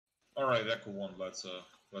Alright, Echo 1, let's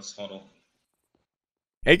huddle.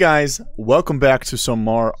 Hey guys, welcome back to some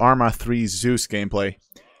more ARMA 3 Zeus gameplay.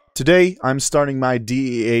 Today I'm starting my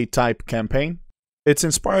DEA type campaign. It's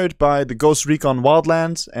inspired by the Ghost Recon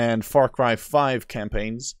Wildlands and Far Cry 5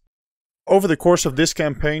 campaigns. Over the course of this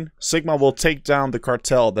campaign, Sigma will take down the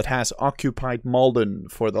cartel that has occupied Malden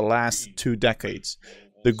for the last 2 decades.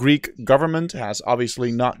 The Greek government has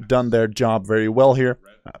obviously not done their job very well here,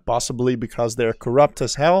 possibly because they're corrupt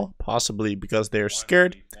as hell, possibly because they're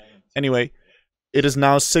scared. Anyway, it is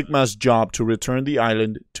now Sigma's job to return the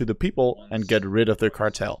island to the people and get rid of their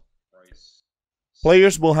cartel.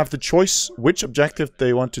 Players will have the choice which objective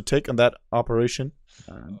they want to take on that operation.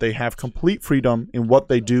 They have complete freedom in what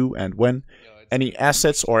they do and when. Any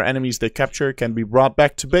assets or enemies they capture can be brought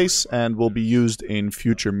back to base and will be used in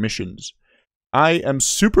future missions. I am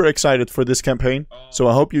super excited for this campaign, so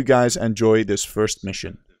I hope you guys enjoy this first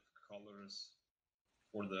mission.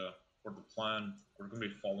 For the plan, we're going to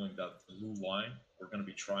be following that blue line. We're going to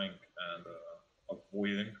be trying and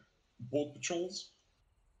avoiding boat patrols.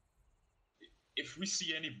 If we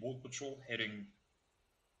see any boat patrol heading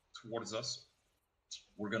towards us,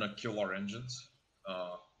 we're going to kill our engines.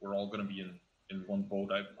 We're all going to be in one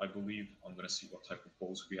boat, I believe. I'm going to see what type of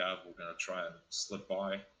boats we have. We're going to try and slip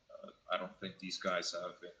by. I don't think these guys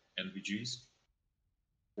have NVGs.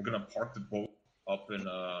 We're going to park the boat up in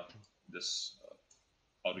this,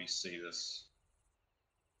 how do you say this?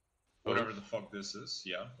 Whatever the fuck this is,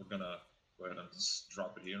 yeah. We're going to go ahead and just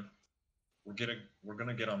drop it here. We're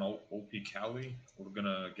gonna get on OP Cali. We're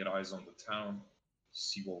gonna get eyes on the town,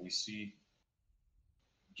 see what we see.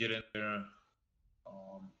 Get in there,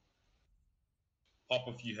 pop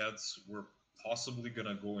a few heads. We're possibly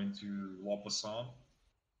gonna go into La Passant.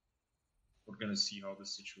 We're gonna see how the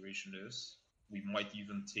situation is. We might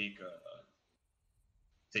even take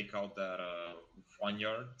out that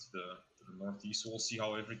vineyard to the northeast. We'll see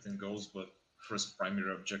how everything goes, but first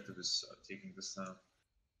primary objective is taking this town.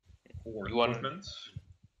 For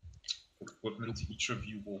equipment, each of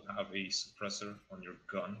you will have a suppressor on your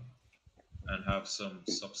gun and have some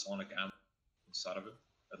subsonic ammo inside of it.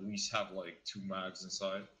 At least have like 2 mags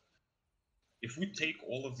inside. If we take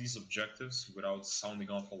all of these objectives without sounding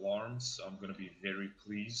off alarms, I'm going to be very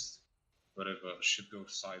pleased. But if shit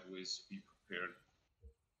goes sideways, be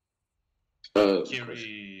prepared.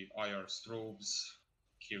 Carry IR strobes,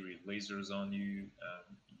 carry lasers on you,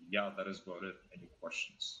 and yeah, that is about it. Any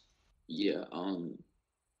questions? Yeah,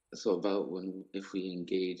 so about if we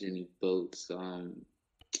engage any boats,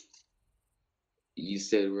 you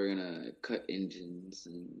said we're gonna cut engines,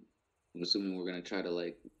 and I'm assuming we're gonna try to,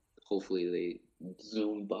 like, hopefully they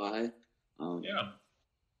zoom by. Yeah.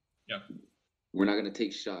 We're not gonna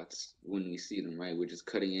take shots when we see them, right? We're just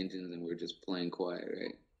cutting engines and we're just playing quiet,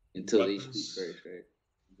 right? Until they shoot first, right?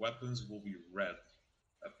 Weapons will be red.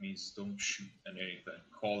 That means don't shoot at anything.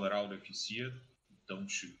 Call it out if you see it.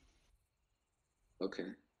 Don't shoot.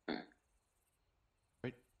 Okay. Alright.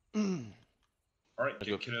 Right. Alright,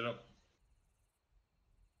 kit it up.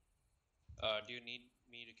 Do you need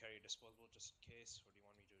me to carry disposable just in case, or do you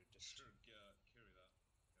want me to just... Sure, carry that.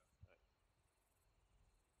 Yeah.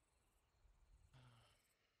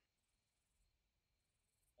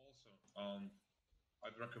 Also,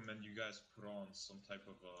 I'd recommend you guys put on some type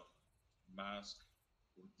of a mask.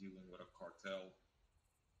 We're dealing with a cartel.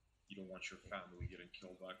 You don't want your family getting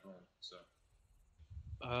killed back home, so...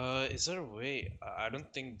 is there a way? I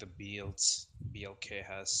don't think the BLK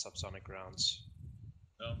has subsonic rounds.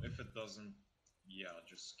 If it doesn't, yeah,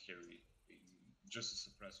 just carry. Just a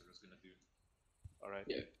suppressor is gonna do. Alright.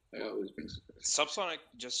 Yeah, I always bring suppressor. Subsonic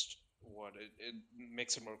just what? It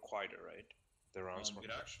makes it more quieter, right? The rounds.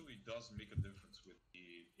 It actually does make a difference with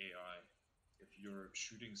the AI. If you're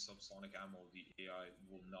shooting subsonic ammo, the AI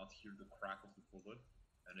will not hear the crack of the bullet,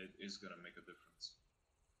 and it is gonna make a difference.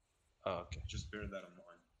 Oh, okay. Just bear that in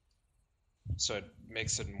mind. So it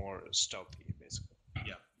makes it more stealthy, basically.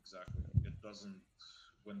 Yeah, exactly. It doesn't,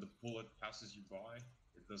 when the bullet passes you by,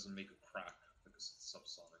 it doesn't make a crack because it's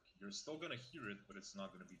subsonic. You're still gonna hear it, but it's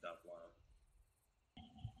not gonna be that loud.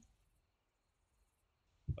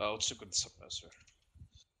 Let's look at the suppressor.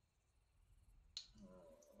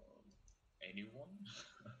 Anyone?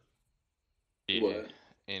 Yeah, What?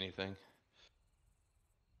 anything. As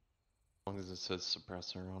long as it says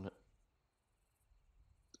suppressor on it.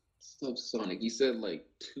 Subsonic. You said like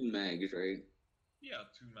 2 mags, right? Yeah,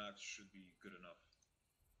 2 mags should be good enough.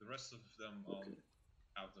 The rest of them, Okay.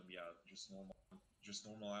 have them, yeah, just normal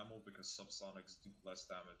ammo because subsonics do less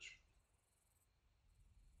damage.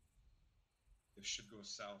 If shit goes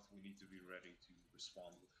south, we need to be ready to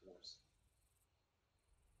respond with force.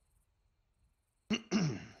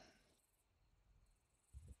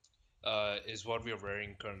 Is what we are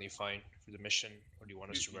wearing currently fine for the mission, or do you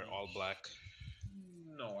want us to wear all black?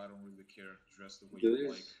 No, I don't really care. Dress the way There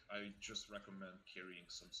you is- like. I just recommend carrying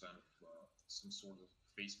some sort of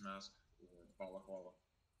face mask or balaclava,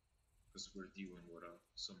 because we're dealing with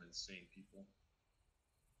some insane people.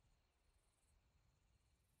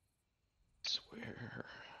 Swear.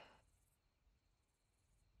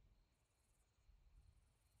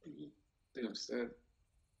 I think I'm sad.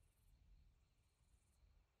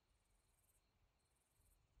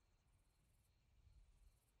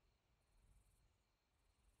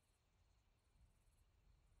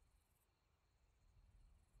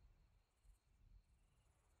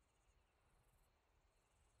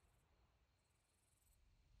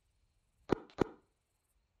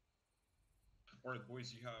 All right,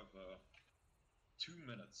 boys, you have 2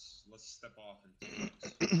 minutes. Let's step off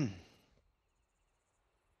in 2 minutes.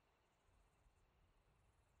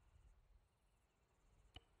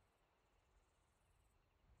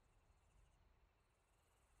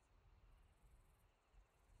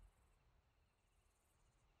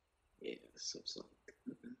 Yeah, so.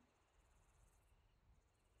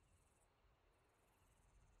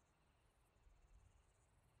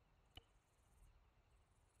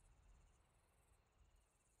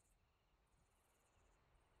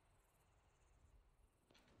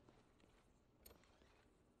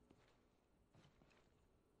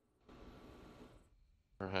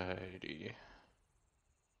 Righty.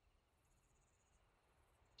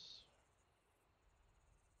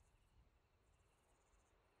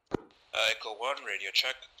 Echo 1, radio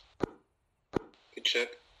check. Good check.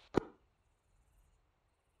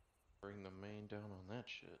 Bring the main down on that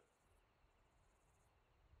shit.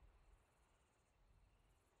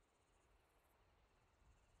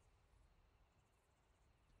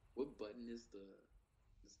 What button is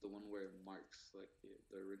the one where it marks like the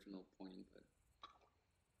original pointing button?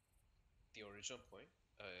 The original point.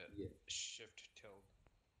 Yeah. Shift tilde.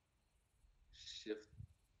 Shift.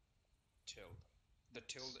 Tilde. The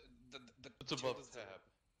tilde. The It's tilde above is the- tab.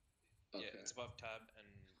 Okay. Yeah, it's above tab and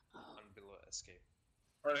on below escape.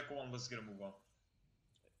 All right, come on, let's get a move on.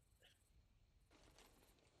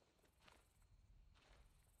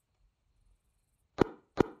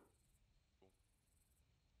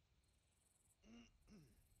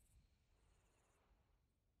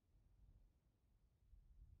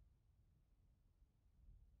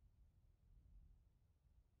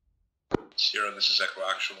 Sierra, this is Echo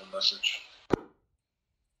Actual message.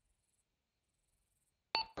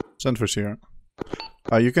 Send for Sierra.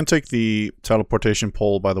 You can take the teleportation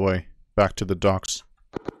pole, by the way, back to the docks.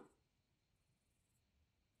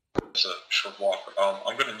 It's a short walk.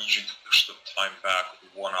 I'm gonna need you to push the time back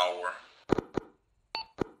 1 hour.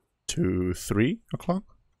 To 3 o'clock?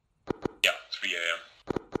 Yeah, 3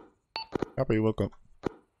 a.m. Copy, welcome.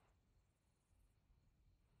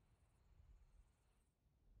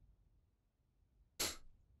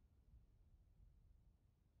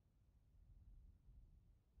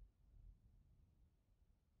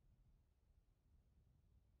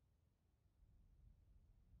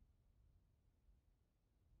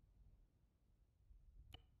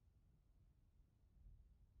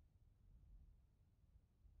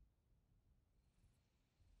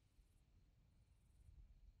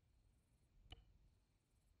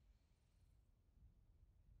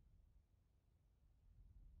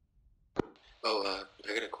 Oh,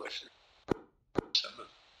 I got a question. Send it.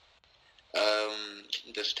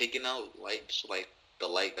 Does taking out lights, like the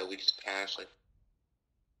light that we just passed, like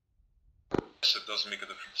Yes, it does make a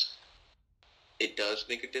difference. it does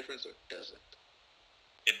make a difference, or it doesn't?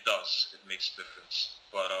 It does. It makes a difference.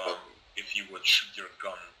 But if you would shoot your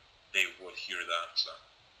gun, they would hear that. So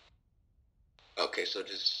Okay, so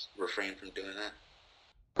just refrain from doing that.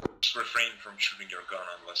 just refrain from shooting your gun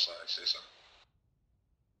unless I say so.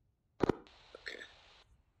 Okay.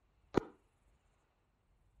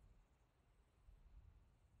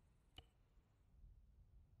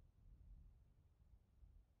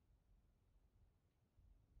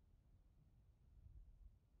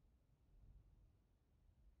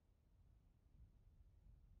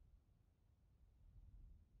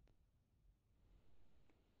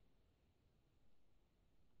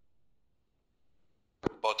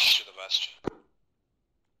 Boats to the west.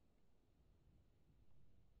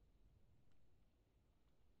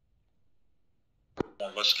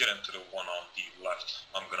 Well, let's get into the one on the left.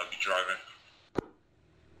 I'm gonna be driving.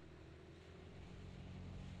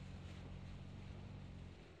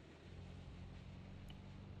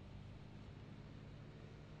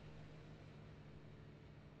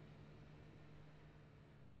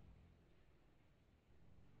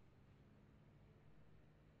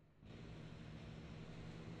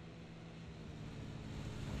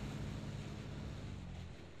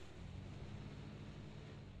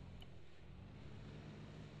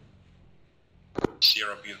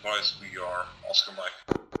 Sierra, be advised, we are Oscar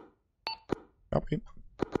Mike. Copy.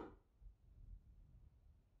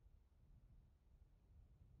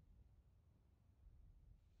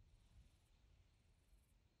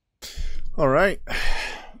 Alright.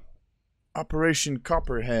 Operation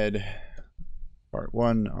Copperhead. Part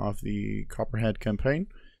 1 of the Copperhead campaign.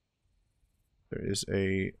 There is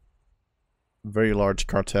a very large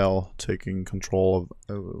cartel taking control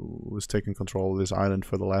of was taking control of this island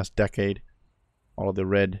for the last decade. All of the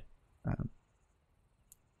red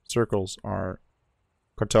circles are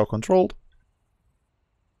cartel controlled.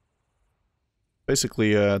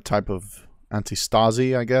 Basically a type of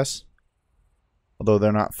anti-Stasi, I guess. Although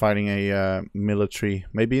they're not fighting a military,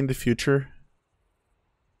 maybe in the future,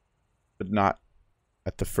 but not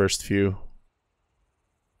at the first few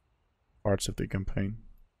parts of the campaign.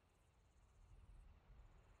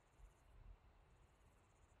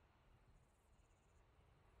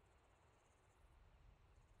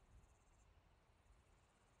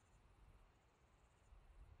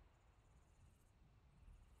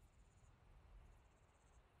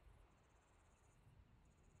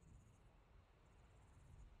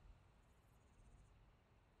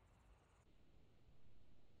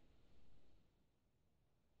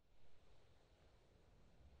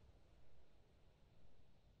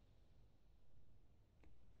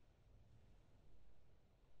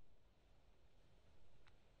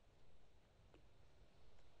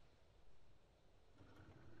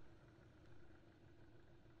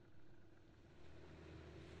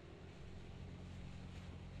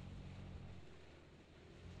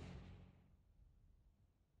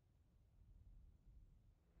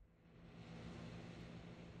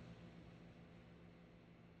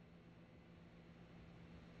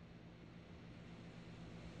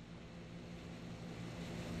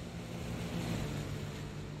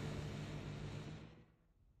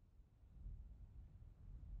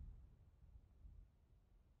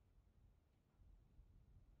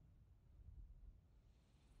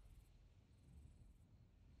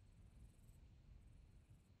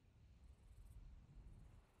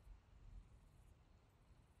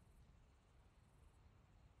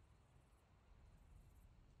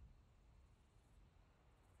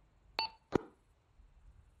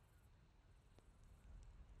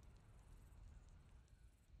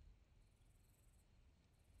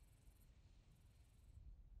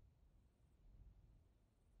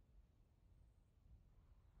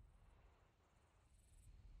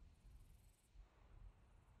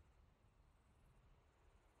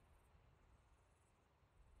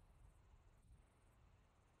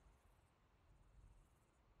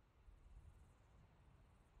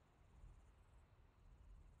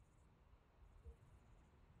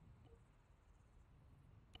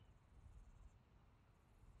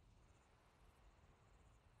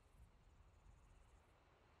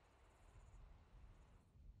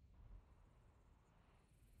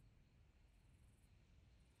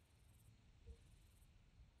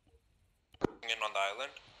 In on the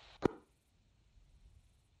island.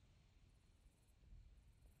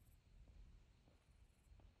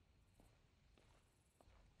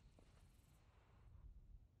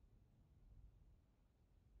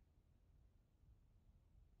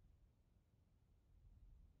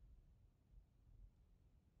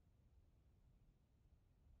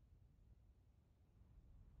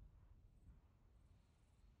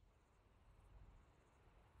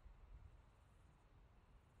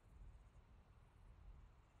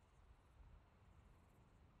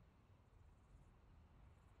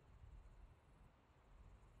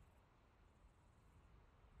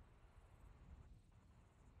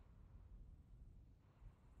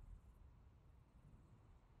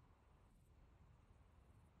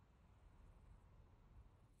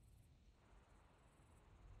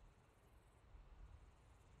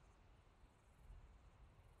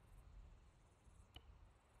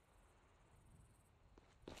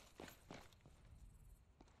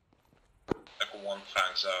 Echo 1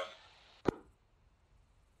 fangs out.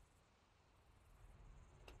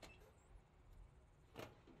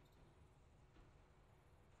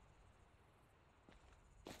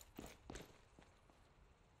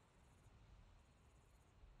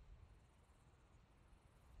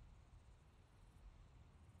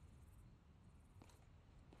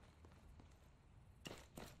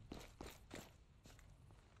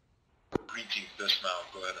 Green team dismount,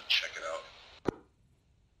 go ahead and check it out.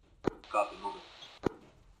 Copy, moving.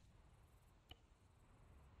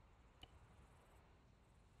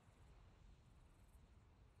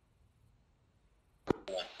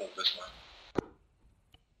 One full dismount.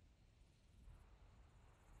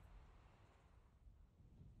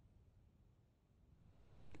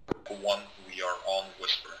 One, we We are on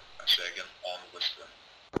Whisper. I say again, on Whisper.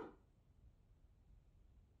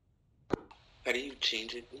 How do you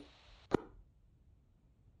change it?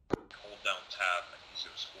 Hold down tab and use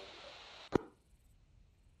your scroll wheel.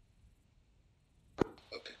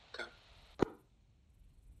 Okay, come.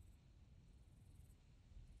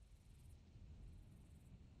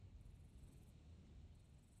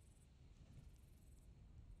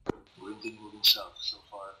 Wind moving south so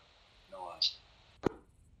far. No odds.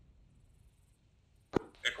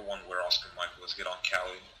 Echo 1, we're Oscar Mike. Let's get on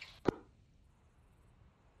Cali.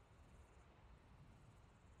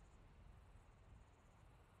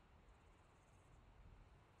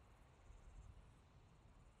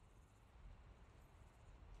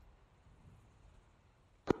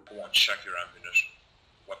 Echo 1, check your ammunition.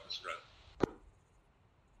 Weapons red.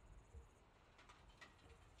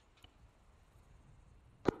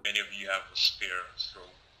 Any of you have a spare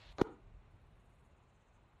stroke?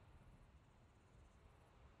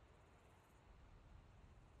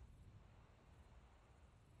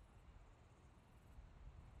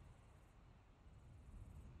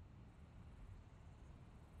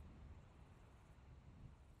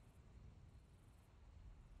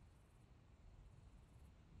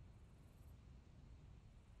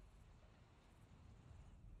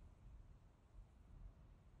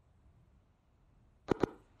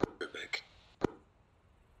 We're back.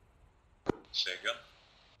 Say again.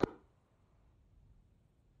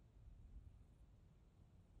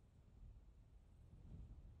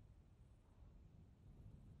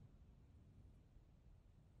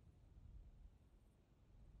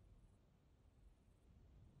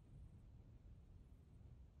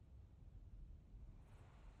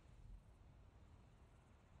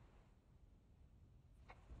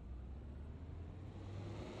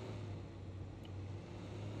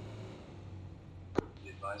 Be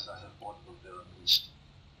advised I have multiple there on the east.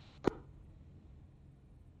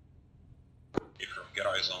 Ikram, get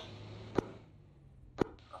eyes on.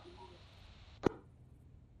 Copy moving.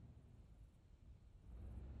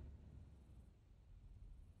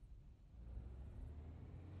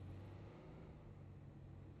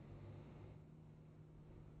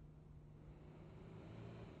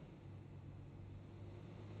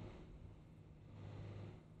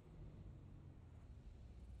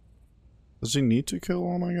 Does he need to kill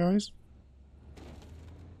all my guys?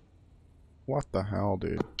 What the hell,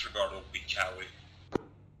 dude? Disregard will be Cali.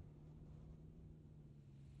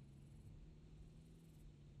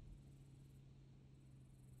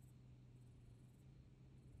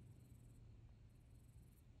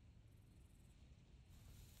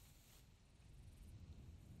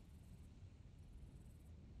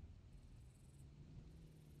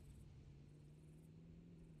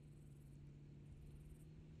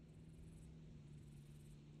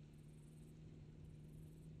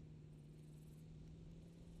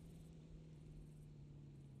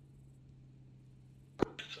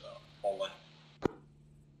 All in.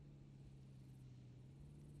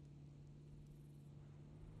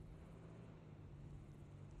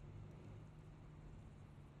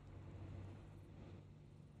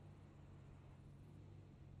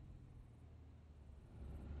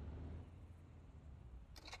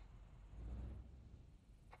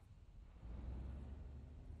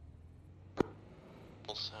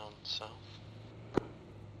 Full sound south.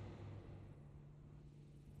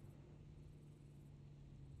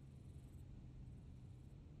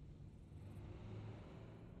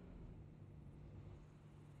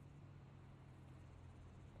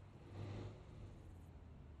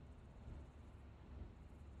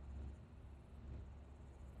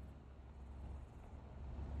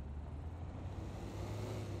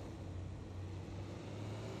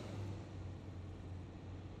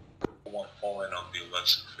 One fall in on the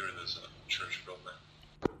let's clear this church building.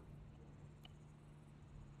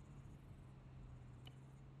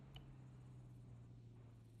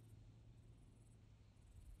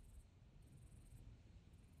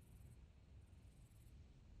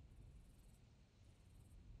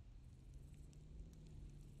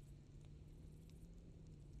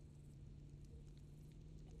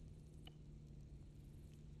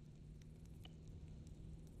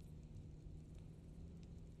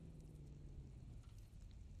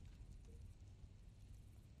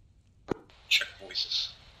 Check voices.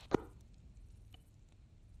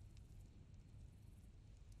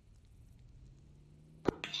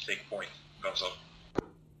 Take point. Guns up.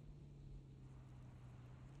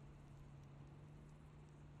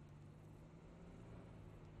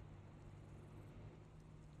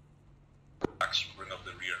 Max, bring up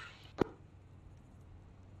the rear.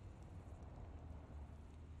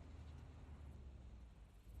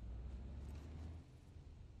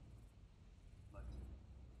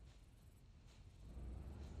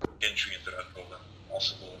 entry into that building.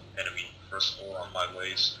 Possible enemy first floor on my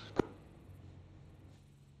ways.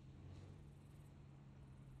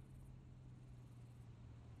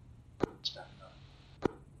 Stacking up.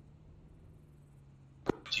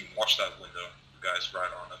 Team, watch that window. The guy's right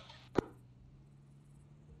on it.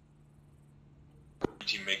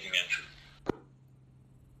 Team making entry.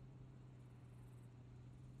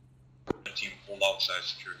 Team pull outside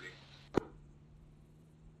security.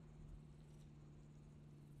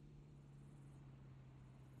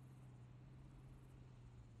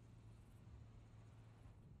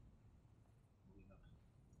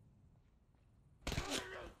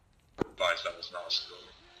 Advise that was not a civilian.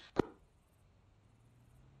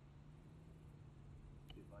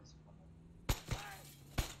 Device come on.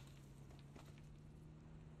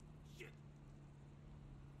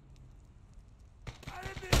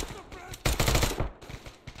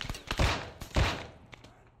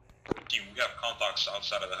 Team, we have contacts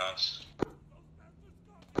outside of the house.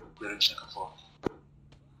 Clear the second floor.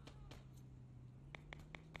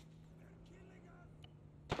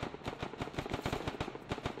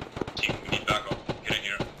 Team, we need backup. Get in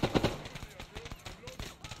here.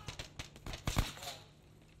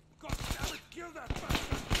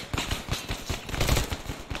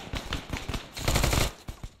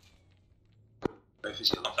 Wave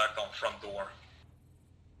is yellow. Contact on front door.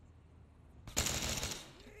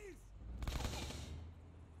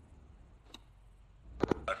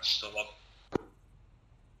 That's still up.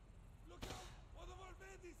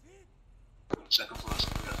 Second floor is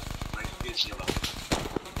clear. Wave is yellow.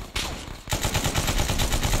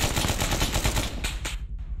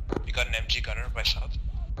 We got an MG gunner by south.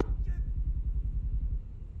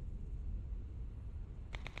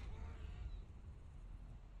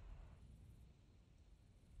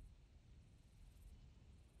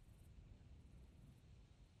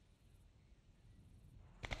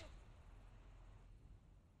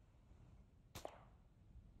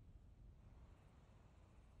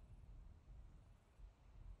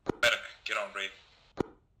 Medic, get on raid.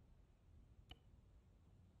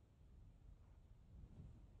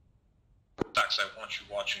 Tax, I want you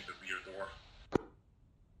watching the rear door.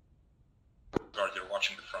 Guard, you're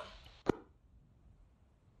watching the front.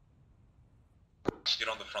 Let's get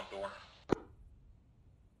on the front door.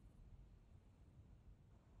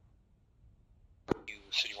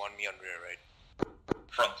 So you want me on rear, right?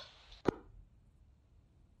 Front.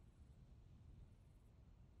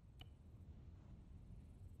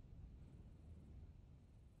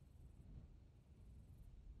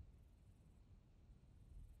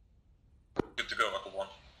 Good to go, Echo 1.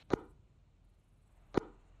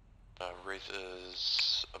 Wraith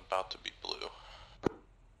is about to be blue.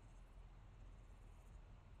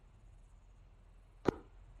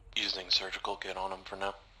 Using surgical, get on him for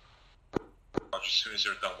now. Roger, as soon as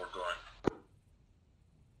you're done, we're going.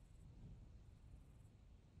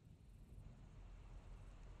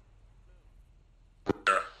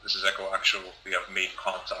 Sure, this is Echo Actual. We have made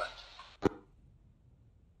contact.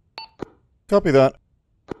 Copy that.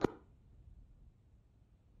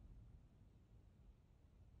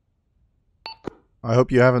 I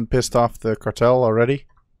hope you haven't pissed off the cartel already.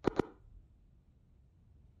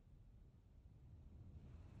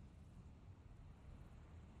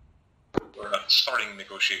 We're starting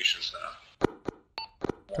negotiations now.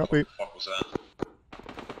 Copy. What the fuck was that?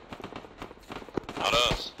 Not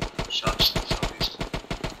us. Shots to the southeast.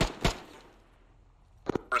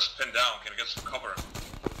 First pin down, can I get some cover?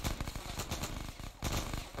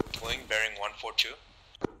 Wing bearing 142.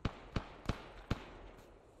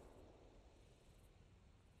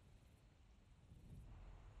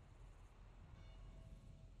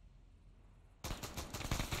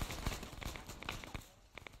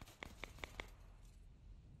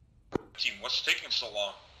 Team, what's taking so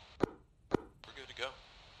long? We're good to go.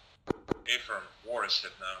 A-firm, war is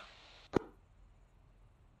hit now.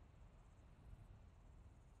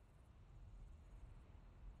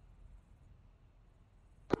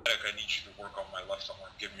 Medic, I need you to work on my left arm.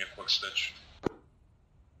 Give me a quick stitch.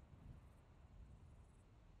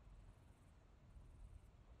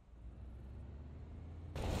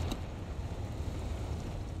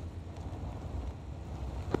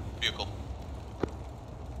 Vehicle.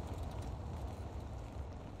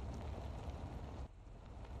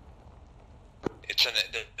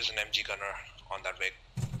 There's an MG gunner on that rig.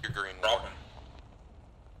 You're green. Problem.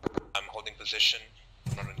 I'm holding position,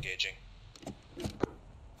 not engaging.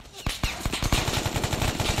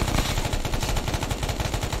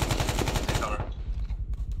 Take cover.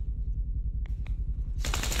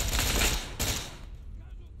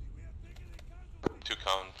 Two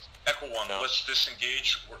cones. Echo 1, No. let's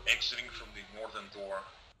disengage. We're exiting from the northern door.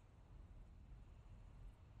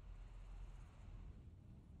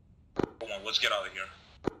 Come on, let's get out of here.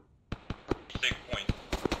 Take point.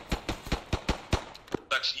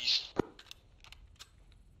 That's east.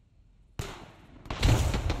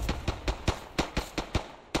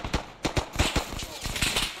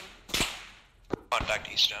 Contact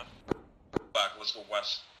east now. Back, let's go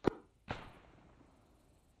west.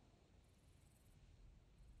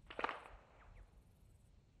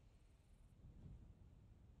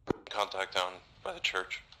 Contact down by the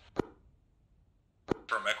church.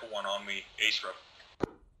 From Echo 1 on me, Ace rep.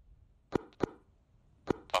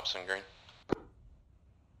 Pops in green.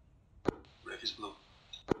 Ref is blue.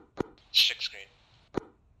 6 green.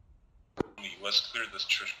 Let's clear this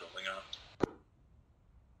church building out.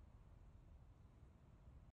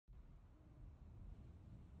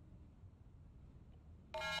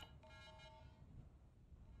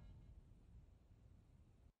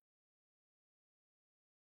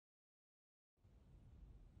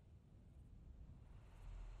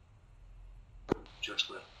 Church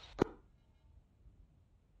clear.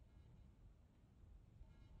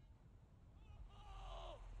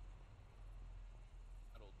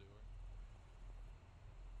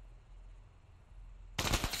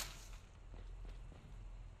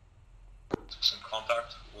 Took some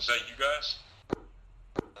contact. Was that you guys?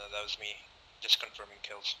 That was me. Just confirming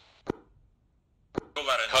kills. Kill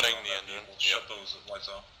that engine Cutting on the that engine, vehicle. Shut those lights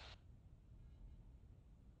off.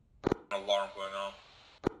 An alarm going off.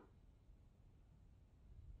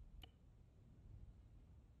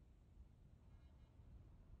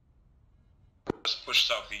 Let's push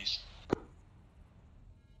southeast.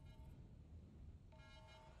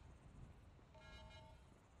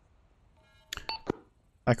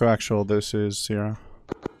 Echo Actual, this is Sierra.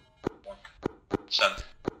 Send.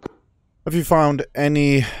 Have you found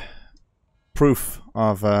any proof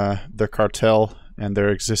of the cartel and their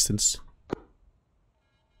existence?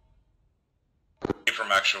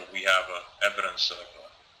 From actual, we have evidence of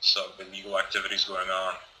some illegal activities going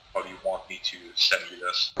on. How do you want me to send you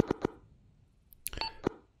this?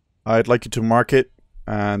 I'd like you to mark it,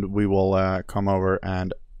 and we will come over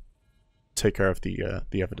and take care of the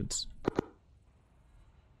evidence.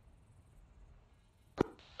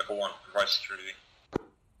 Echo 1, provide security.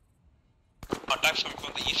 Contacts coming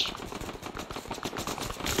from the east.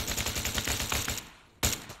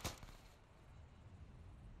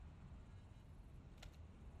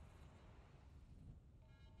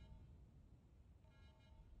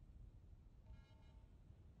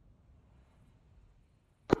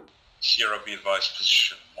 Sierra, be advised,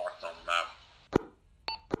 position marked on the map.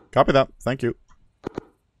 Copy that. Thank you.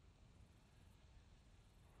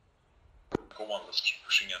 Echo 1, let's keep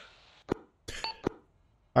pushing in.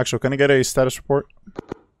 Actual, can I get a status report?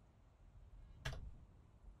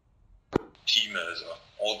 Team is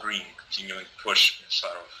all green, continuing to push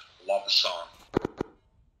inside of La Passan.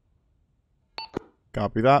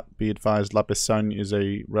 Copy that. Be advised, La Pisane is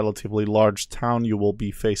a relatively large town. You will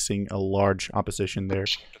be facing a large opposition there.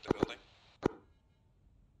 To the building.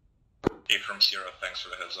 Hey, from Sierra, thanks for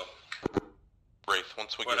the heads up. Wraith,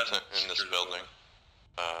 once we Go get ahead and in this secure the building,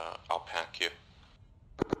 I'll pack you.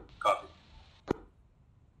 Copy.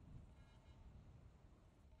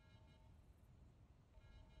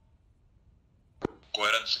 Go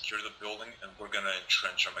ahead and secure the building, and we're gonna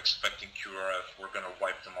entrench. I'm expecting QRF. We're gonna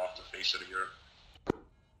wipe them off the face of the earth.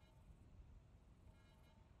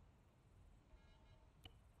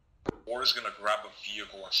 War is gonna grab a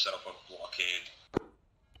vehicle and set up a blockade.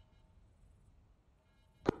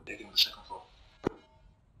 Taking the second floor.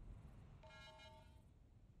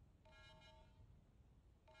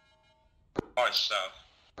 Alright, south.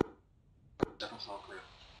 Second floor clear.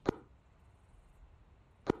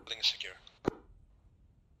 Building is secure.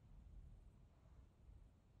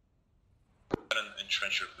 Go ahead and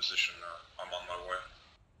entrench your position. I'm on my way.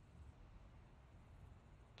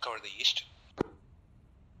 Cover the east.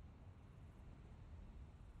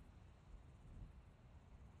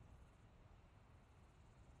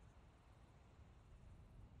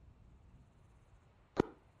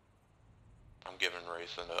 I'm giving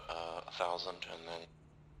Wraith a 1,000 and then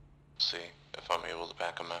see if I'm able to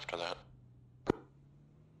back him after that.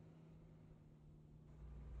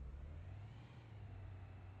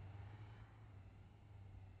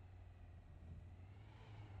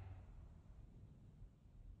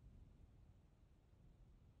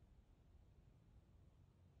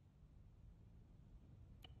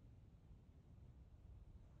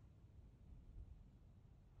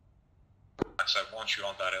 Max, I want you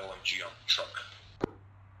on that LMG on the truck.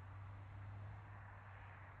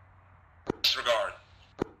 Disregard.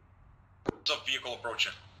 What's up, vehicle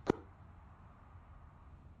approaching?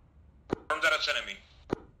 Confirm that it's enemy.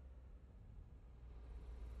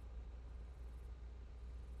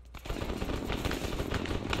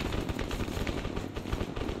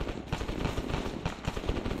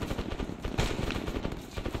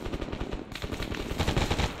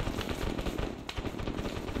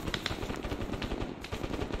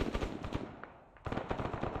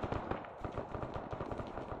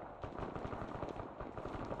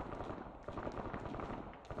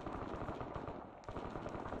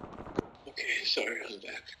 Okay, sorry, I'm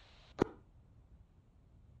back.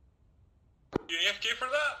 You AFK for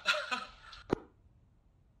that?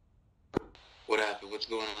 What happened? What's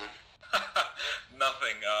going on?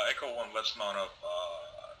 Nothing. Echo 1, let's mount up.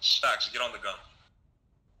 Stacks, get on the gun.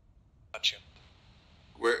 Got you.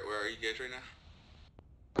 Where are you guys right now?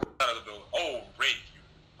 Out of the building. Oh, Ray.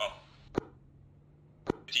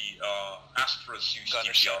 Ask for a Zeus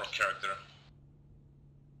TP out of character.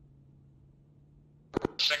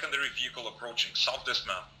 Secondary vehicle approaching. South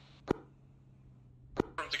dismount.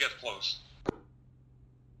 For him to get close.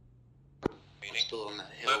 We're still on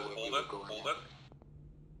that hill where we were going. Hold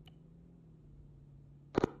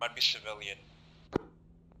it. Might be civilian.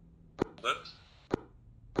 Hold it.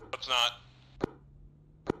 It's not.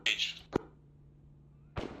 Engage.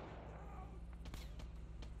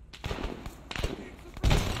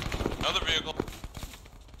 Another vehicle.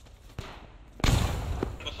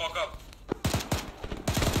 Shut the fuck up.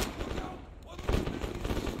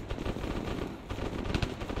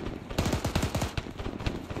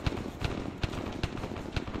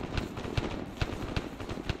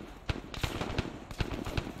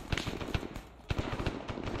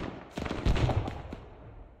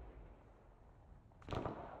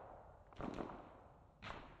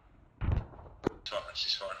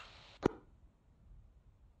 She's fine.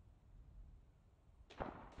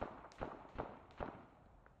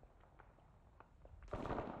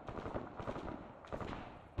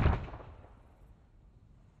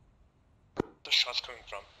 The shot's coming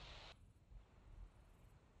from.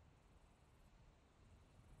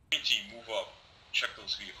 BT, move up. Check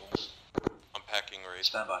those vehicles. I'm packing raid.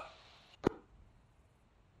 Stand by.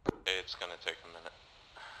 It's gonna take a minute.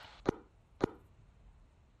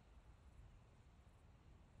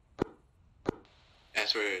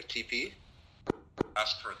 Ask for a TP?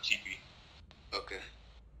 Ask for a TP. Okay.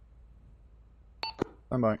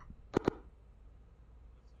 Stand by.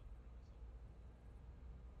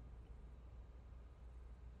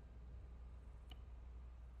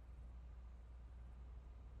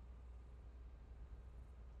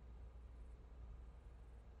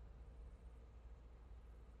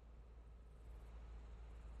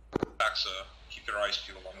 Baxa, keep your eyes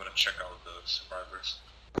peeled. I'm gonna check out the survivors.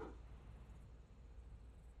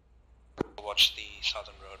 Watch the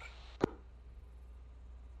southern road.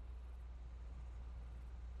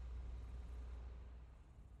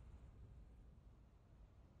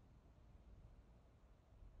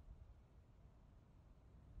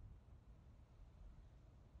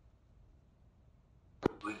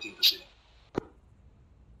 Green team proceeding.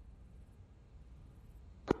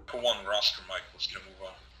 For one, roster Mike, let's get a move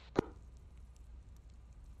on.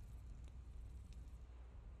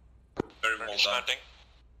 Very well done. Dismounting.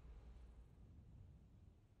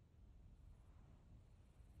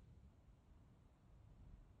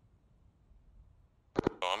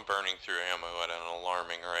 Oh, I'm burning through ammo at an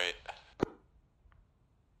alarming rate.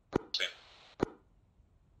 Same.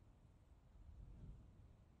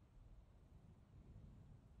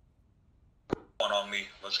 One on me,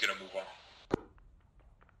 let's get a move on.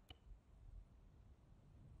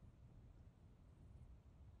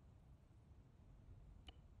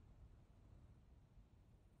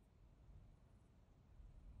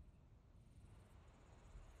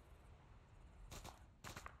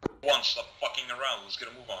 One, stop fucking around, let's get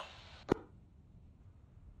a move on.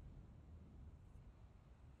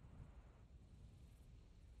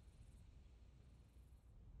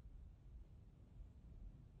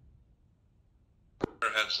 Our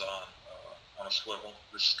heads on a swivel.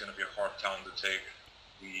 This is gonna be a hard town to take.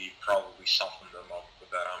 We probably softened them up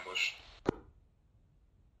with that ambush.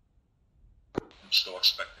 I'm still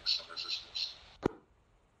expecting some resistance.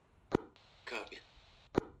 Copy.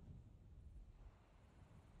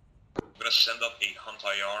 I'm gonna send up a Hunt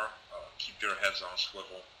IR. Keep your heads on a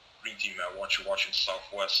swivel. Green team, I want you watching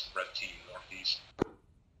southwest. Red team, northeast.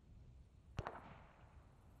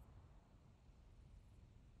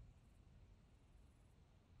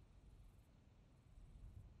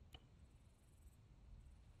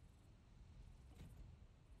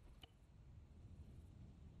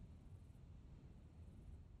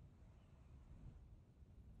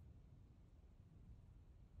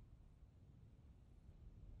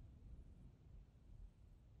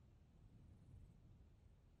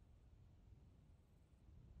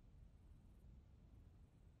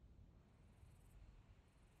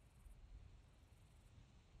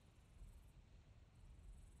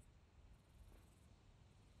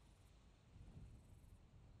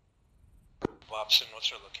 Watson, what's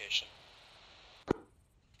your location?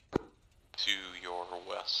 To your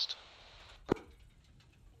west.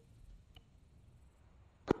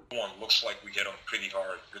 One, looks like we hit them pretty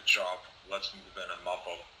hard. Good job. let's move in and mop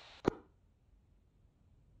up.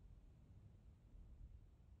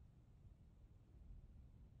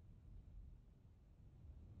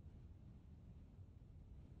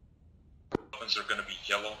 Weapons are gonna be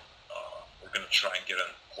yellow. We're gonna try and get in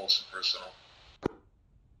close and personal.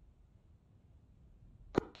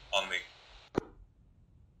 On me.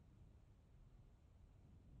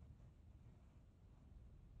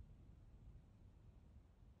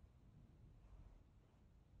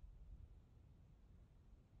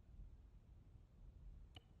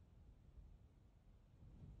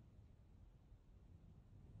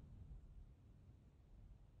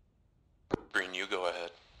 Green, you go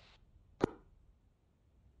ahead.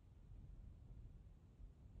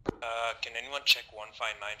 Can anyone check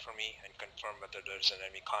 159 for me and confirm whether there's an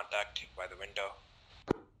enemy contact by the window?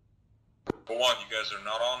 Go on, you guys are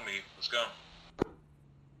not on me. Let's go.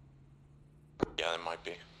 Yeah, there might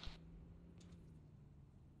be.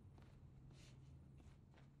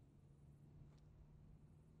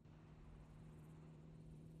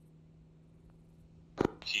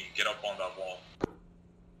 Team, get up on that wall.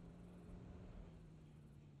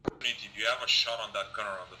 Trinity, do you have a shot on that gunner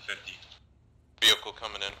on the 50? Vehicle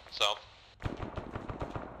coming in, south.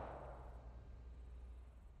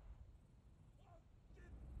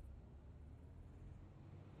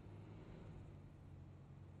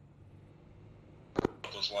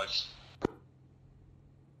 Those lights.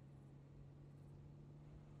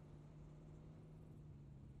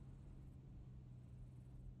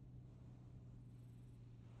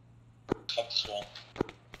 Top this wall.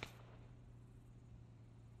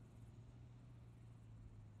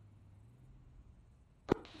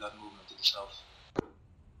 We got movement to the south.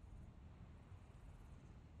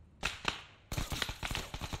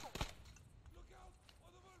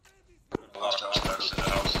 A lot of contacts in the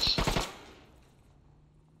houses.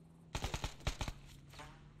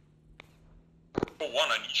 For one,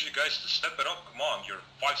 I need you guys to step it up. Come on, you're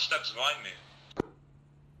 5 steps behind me.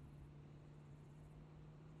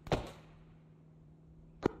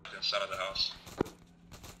 Inside of the house.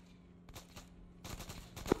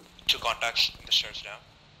 2 contacts in the stairs down.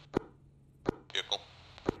 Vehicle.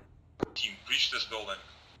 Team, breach this building.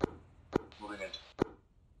 Moving in.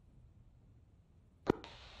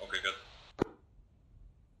 Okay, good.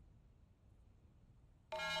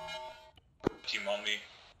 Team on me.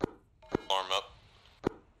 Arm up.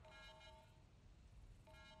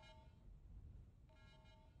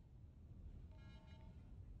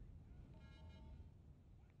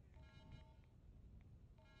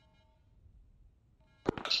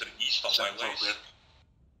 That's to the east on my lace.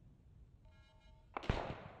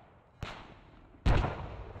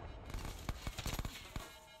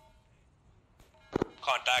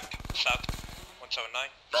 Contact south 179.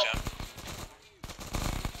 Drop. Down.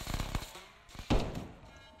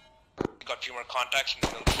 Got a few more contacts in the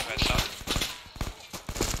building to head south.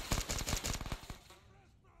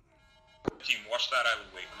 Team, watch that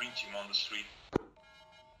alleyway. Green team on the street.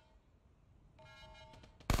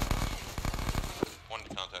 One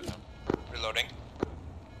to contact him. Reloading.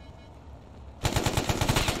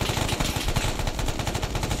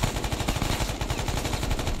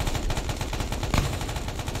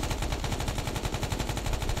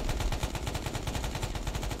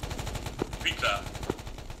 Beat that.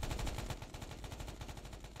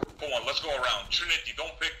 Come on, let's go around. Trinity,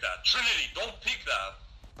 don't pick that. Trinity, don't pick that.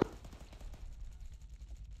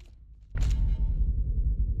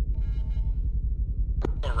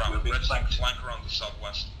 Go around. Red flank around the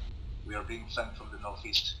southwest. We are being flanked from the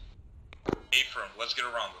northeast. A-firm, let's get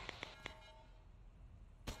around them.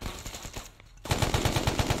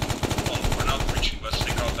 Come on, we're not breaching. Let's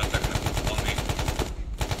take out that technical. On me.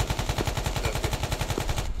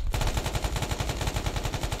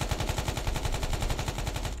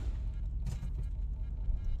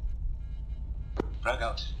 Frag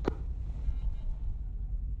out.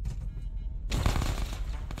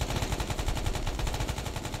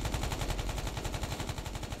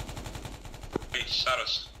 Hey,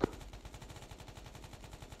 status.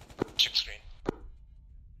 Check screen.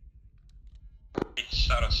 Hey,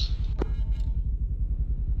 status.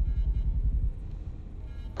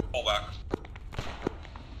 Fall back.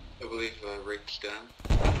 I believe Rick's down.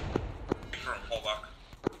 A-firm, fall back.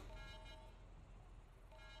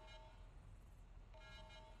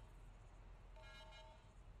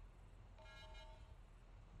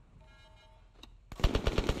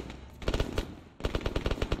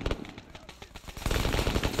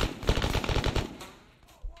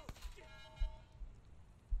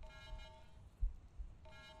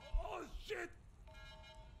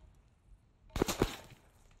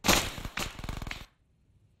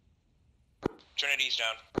 Trinity's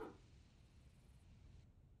down.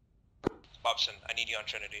 Bobson, I need you on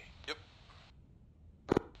Trinity. Yep.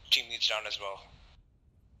 Team lead's down as well.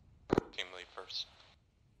 Team lead first.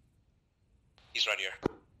 He's right here.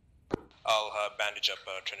 I'll bandage up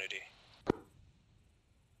Trinity.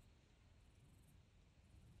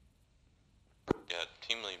 Yeah,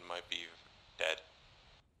 team lead might be dead.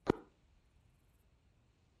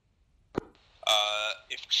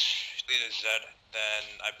 If lead is dead, then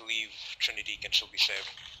I believe Trinity can still be saved.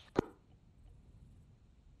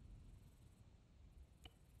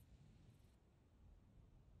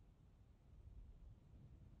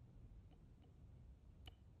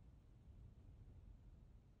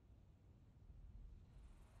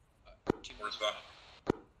 Where's that?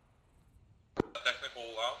 Technical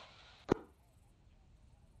out?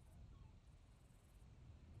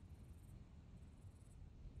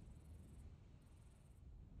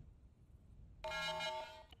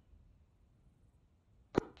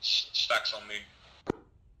 Stacks on me.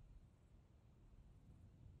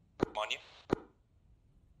 I'm on you.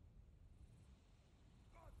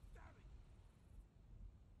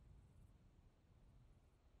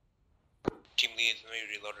 Team lead, let me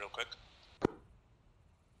reload real quick.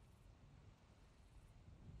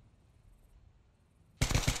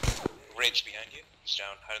 Rage behind you. He's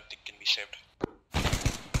down. I don't think he can be saved.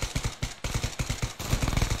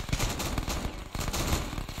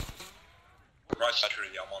 Right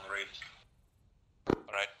security, I'm on the raid.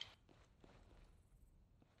 Alright.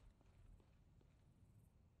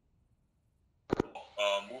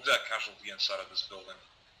 Move that casualty inside of this building.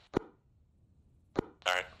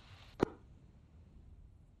 Alright.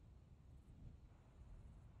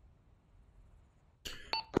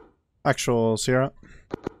 Actual Sierra.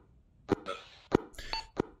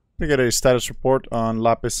 We get a status report on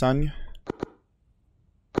La Pesagne.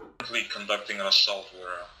 Currently conducting an assault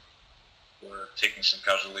where we're taking some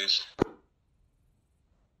casualties.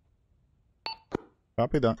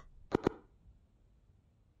 Copy that.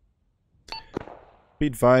 Be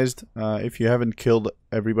advised, if you haven't killed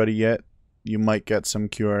everybody yet, you might get some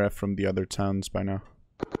QRF from the other towns by now.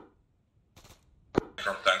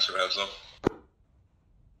 Thanks for the heads up.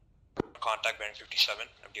 Contact bearing 57.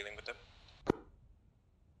 I'm dealing with him.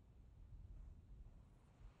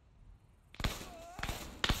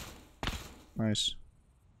 Nice.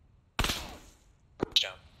 He's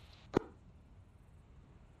down.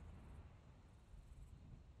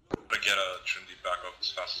 Try to get a Trinity back up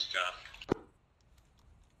as fast as you can.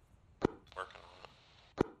 Working on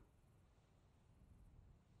it.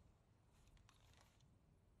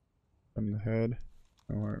 From the head.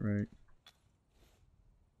 No heart rate.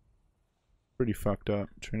 Pretty fucked up.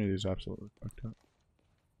 Trinity's absolutely fucked up.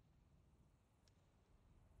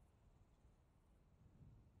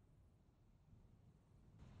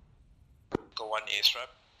 Go one A strap.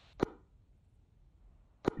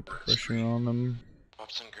 Pressure on them.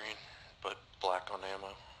 Bobson green, but black on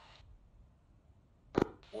ammo.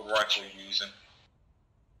 What we're actually using.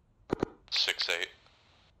 6-8.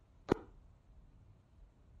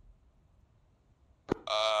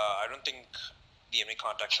 I don't think the enemy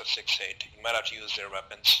contacts have 6-8. You might have to use their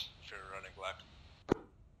weapons if you're running black.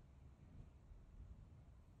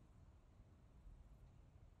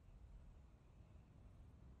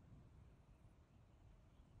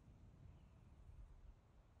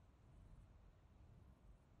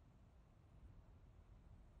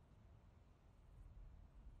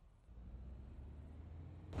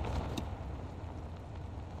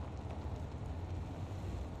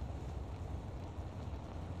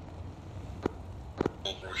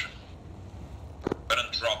 Version. Go ahead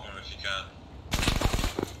and drop him if you can.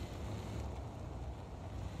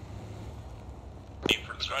 Aim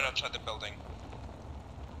for He's right outside the building.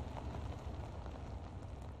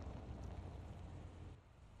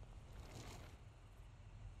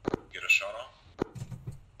 Get a shot on.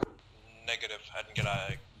 Negative. I didn't get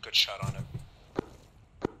a good shot on him.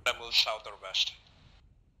 I move south or west.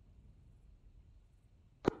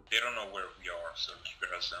 They don't know where we are, so keep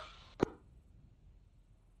your heads down.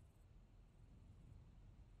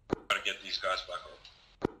 Gotta get these guys back up.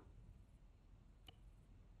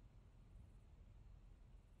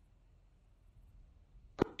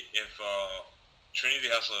 If Trinity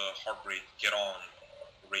has a heart rate, get on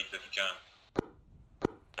rate if you can.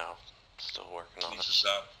 No, still working on Please it. just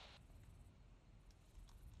out.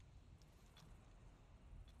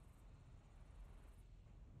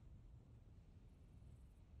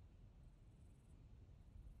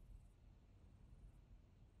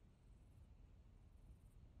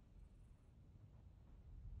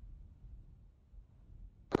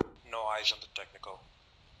 No eyes on the technical.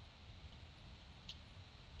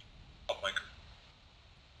 Up, Mike.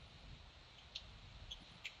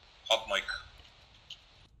 Hot mic.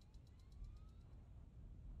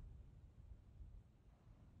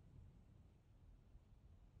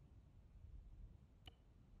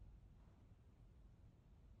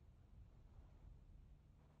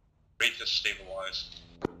 Rate is stabilized.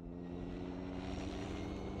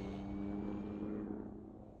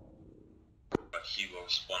 But Hilo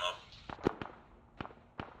spun up.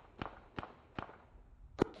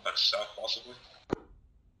 Back south, possibly.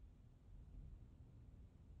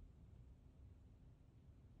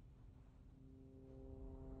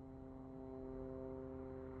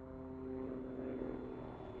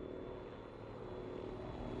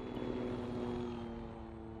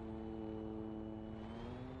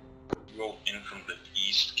 Roll in from the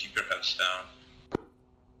east, keep your heads down.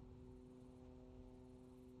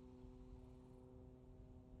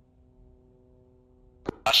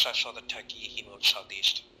 Last I saw the techie, he moved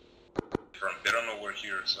southeast. They don't know we're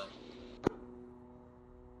here, so...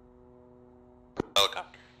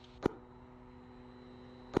 Helicopter.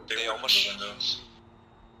 They almost- were through the windows.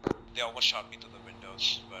 They almost shot me through the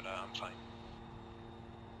windows, but I'm fine.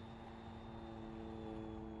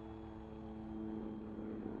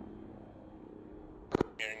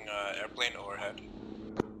 Hearing airplane overhead.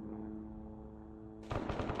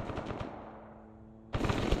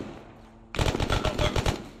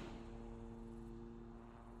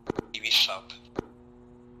 TV south.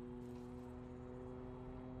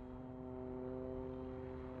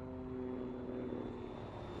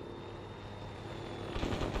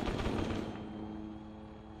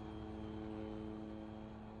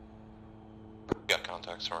 We got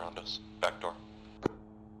contacts around us. Back door.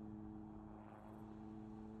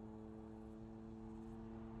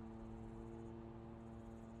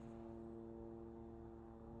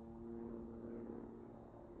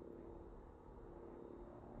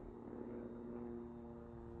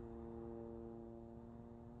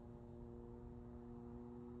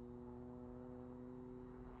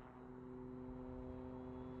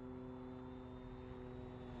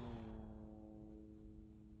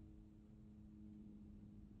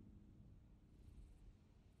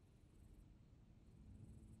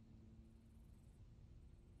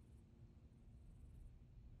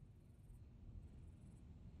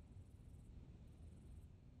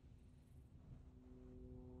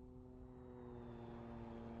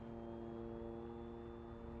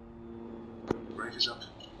 Bridge is up.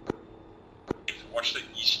 Watch the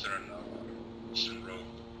eastern road.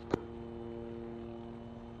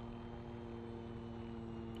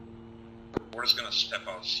 We're just gonna step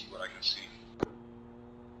out, see what I can see.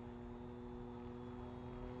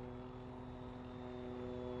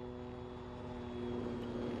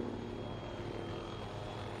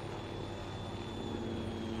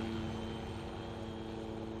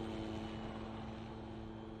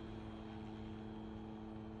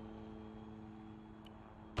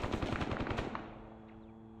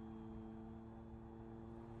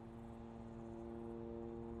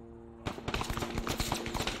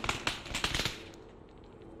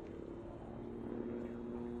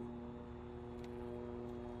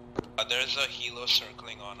 There's a helo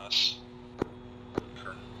circling on us.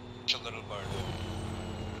 Confirm. It's a little bird.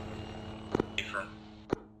 Confirm.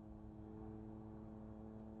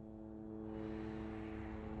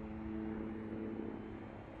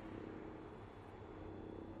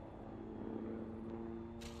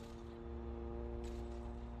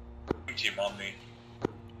 Team on me.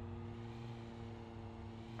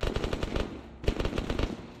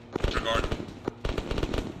 Disregard.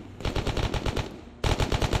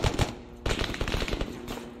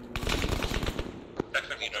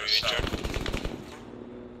 Technical to the south.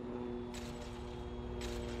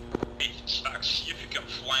 Hey, Stack, see if you can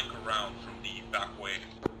flank around from the back way.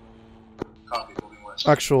 Copy, moving west.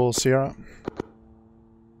 Actual Sierra.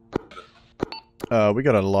 We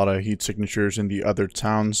got a lot of heat signatures in the other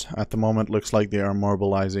towns at the moment. Looks like they are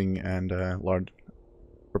mobilizing and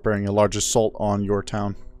preparing a large assault on your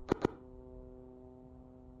town.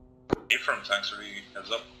 From tanks already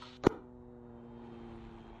heads up.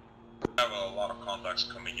 I have a lot of contacts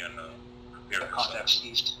coming in. Prepare yourself. Contacts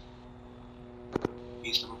east.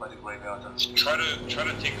 East over by the graveyard on the street. Try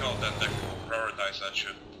to take out that deck. Prioritize that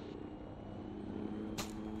shit.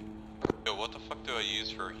 Yo, what the fuck do I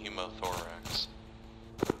use for hemothorax?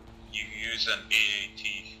 You use an AAT,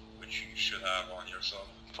 which you should have on yourself.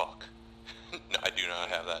 Fuck. No, I do not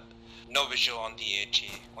have that. No visual on the AT,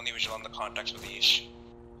 only visual on the contacts with the east.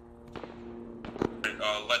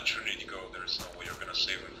 Let Trinity go. There's no way you're gonna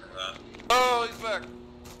save him from that. Oh, he's back!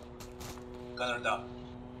 Gunner down.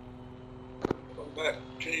 Come back.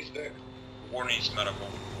 Trinity's back. War needs medical.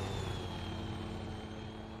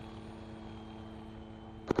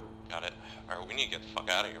 Alright, we need to get the fuck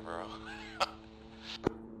out of here, bro.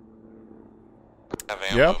 Have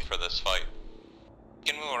ammo Yep. for this fight.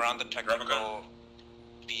 You can move around the technical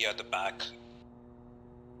via the back.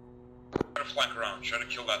 Try to flank around. Try to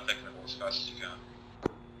kill that technical as fast as you can.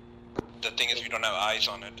 The thing is, we don't have eyes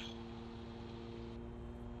on it.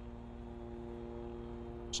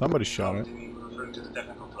 Somebody shot it. Referring to the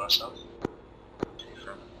technical to our south.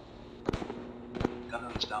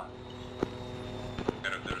 Gunner is down.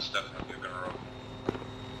 There's definitely a gunner up.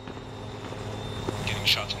 Getting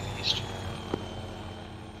shots from the east.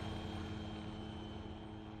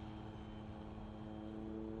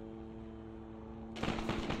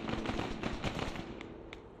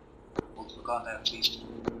 Multiple contacts east.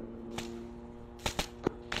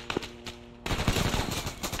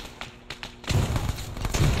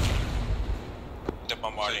 They're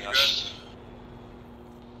bombarding us.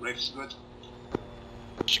 Brave is good.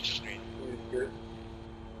 6 is green. Good.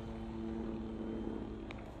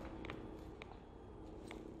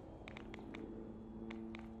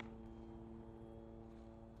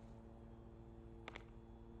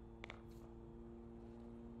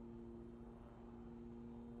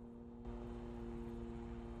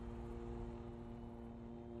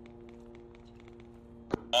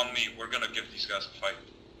 On me, we're gonna give these guys a fight.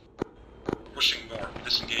 Pushing north.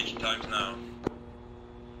 Disengage times now.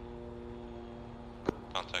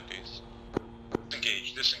 Contact east.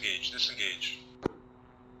 Disengage, disengage, disengage.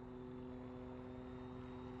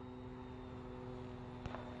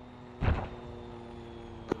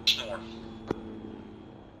 Push north.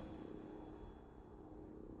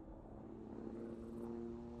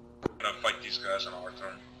 We're gonna fight these guys on our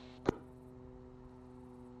turn.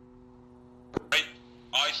 Right,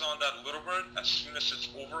 eyes on that little bird. As soon as it's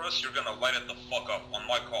over us, you're gonna light it the fuck up on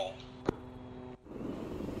my call.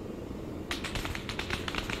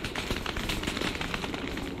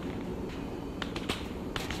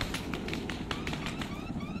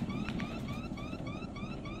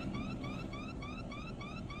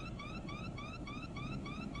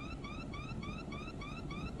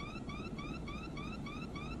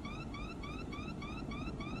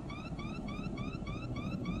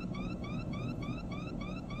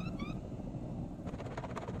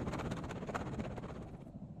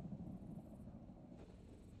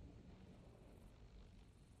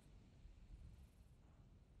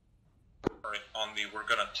 Alright, on me, we're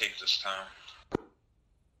gonna take this town.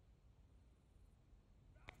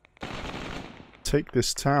 Take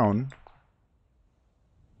this town.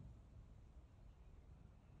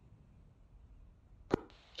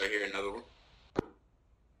 I hear another one.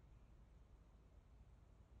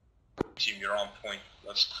 Team, you're on point.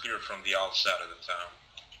 Let's clear from the outside of the town.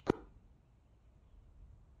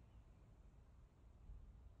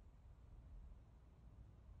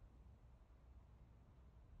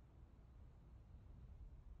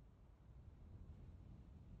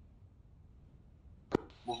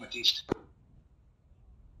 Movement east.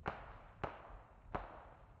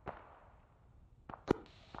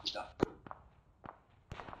 He's down.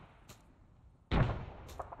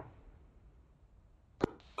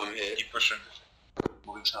 I'm hit. Keep pushing.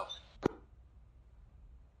 Moving south.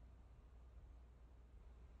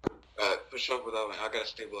 Push up without me. I gotta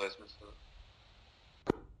stabilize myself.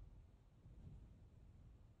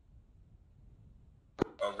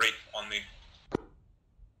 Wraith on me.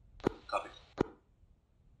 Copy.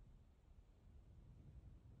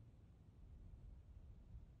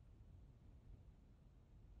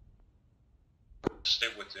 Stay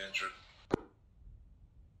with the injured.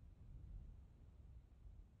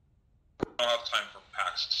 I don't have time for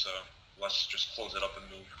packs, so let's just close it up and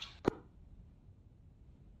move.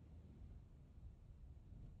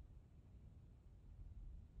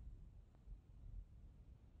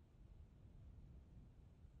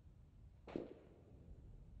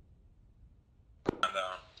 And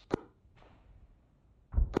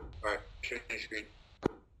Alright, change screen.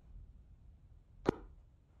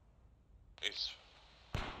 Ace.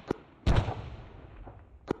 Can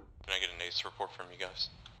I get an ace report from you guys?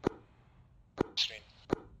 Screen.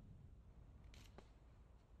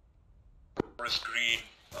 Forest green,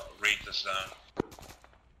 Wraith is down.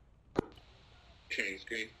 Change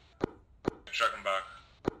screen. Check him back.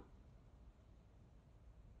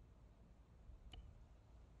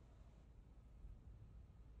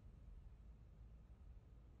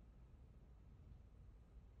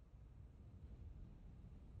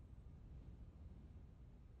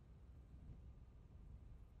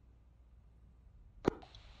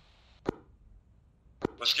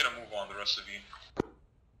 Let's get a move on, the rest of you.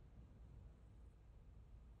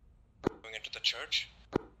 Going into the church.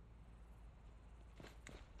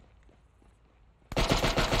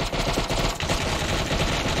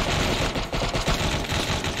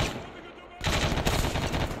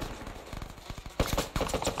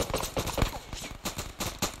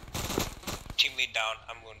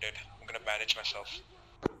 bandage myself.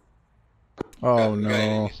 Oh We got no.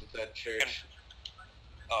 enemies inside church.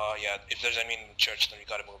 Yeah, if there's any in the church, then we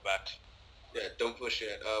gotta move back. Yeah, don't push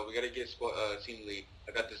yet. We gotta get team lead.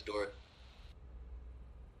 I got this door.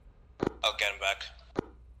 I'll get him back.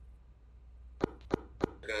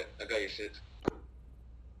 I got your shit.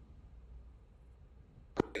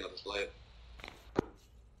 Get on this light.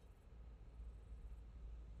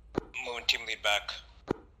 Moving team lead back.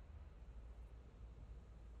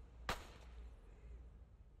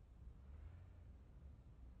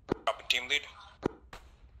 Dropping team lead.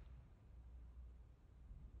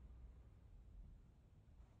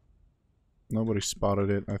 Nobody spotted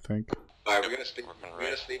it, I think. Alright, we gotta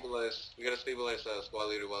stabilize. We gotta stabilize squad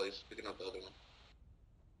leader while he's picking up the other one.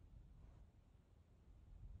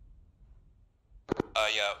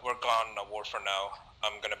 Yeah, we're gone war for now.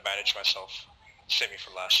 I'm gonna bandage myself. Save me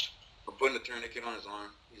for last. I'm putting a tourniquet on his arm.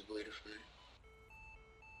 He's bleeding for me.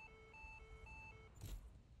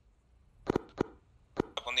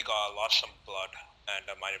 I've only lost some blood and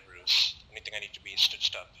a minor bruise. Anything I need to be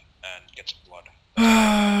stitched up and get some blood.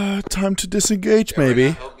 Time to disengage, Yeah, maybe.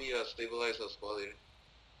 right now, help me stabilize the squad leader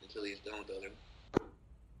until he's done with the other one.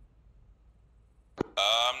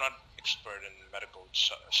 I'm not expert in medical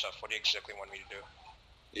stuff. What do you exactly want me to do?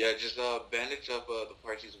 Yeah, just bandage up the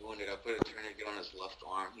parts he's wounded. I put a tourniquet on his left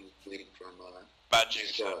arm. He was bleeding from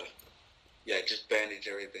Badges. yeah, just bandage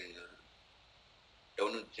everything.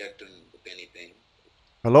 Don't inject him with anything.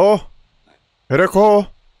 Hello? Eriko? I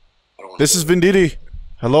don't want This is Venditti.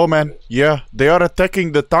 Hello, man. Yeah, they are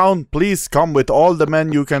attacking the town. Please come with all the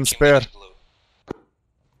men you can spare.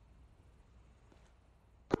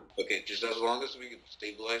 Okay, just as long as we can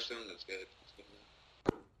stabilize him, that's good.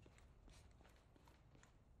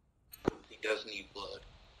 He does need blood.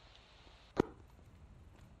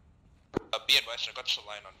 Be advised, I got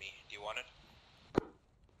saline on me. Do you want it?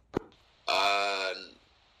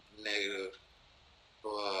 Negative.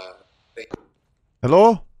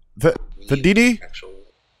 Hello? We need Venditti? actual blood.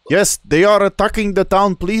 Yes, they are attacking the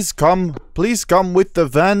town. Please come. Please come with the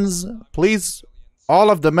vans. Please. All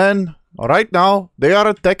of the men. Right now. They are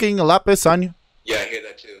attacking Lapisan. Yeah, I hear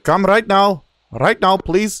that too. Come right now. Right now,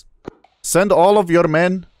 please. Send all of your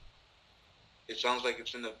men. It sounds like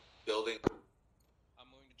it's in the building. I'm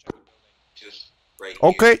going to check the building. Just right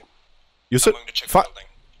Okay. here. You said I'm going to check the building.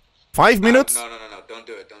 5 minutes? No, don't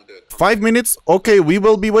do it, don't do it. Come 5 minutes? Okay, we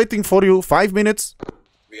will be waiting for you. 5 minutes.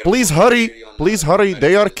 We gotta Please put hurry. security on Please the hurry.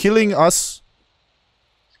 They are medicine. killing us.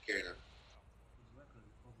 Security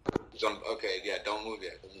now. It's on, okay, yeah, don't move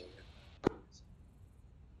yet, don't move yet.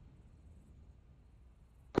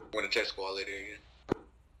 I'm gonna check squad leader again.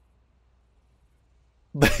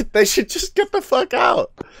 They should just get the fuck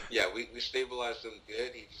out. Yeah, we stabilized him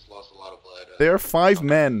good, he just lost a lot of blood. They are 5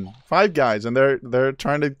 men. 5 guys, and they're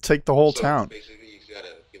trying to take the whole so town. basically you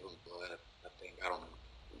gotta give him blood, I think, I don't know.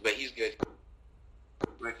 But he's good.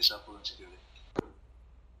 Break this up with security.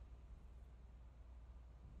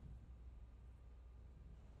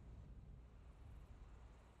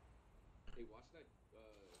 Hey, watch that,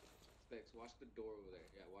 Specs, watch the door over there.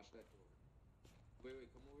 Yeah, watch that door. Wait,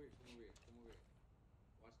 come over here, come over here, come over here.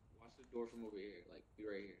 Watch the door from over here, like, be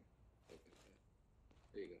right here. Okay, yeah.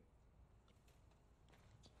 There you go.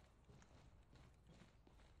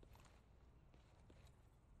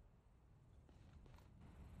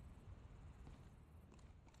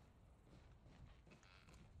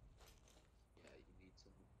 Yeah, you need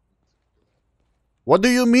some blood. What do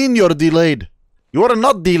you mean you're delayed? You are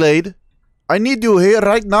not delayed. I need you here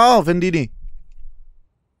right now, Venditti.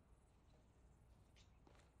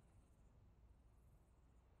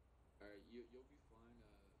 Alright, you'll be fine,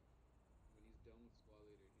 when he's done with squad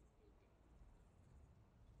leader,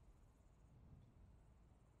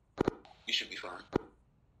 you should be fine.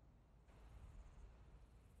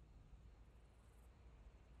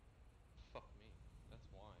 Fuck me. That's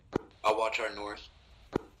why. I'll watch our north.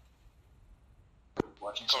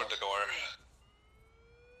 Watching Cover the door.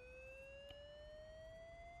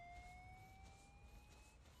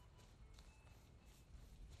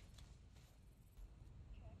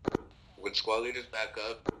 When squad leader's back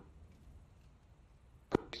up,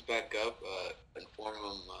 inform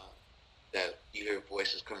him that you hear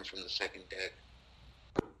voices coming from the second deck.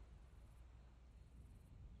 Do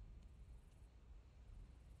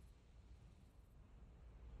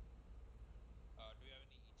we have any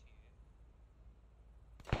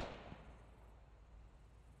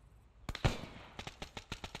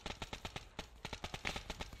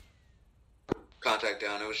Contact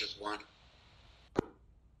down, it was just one.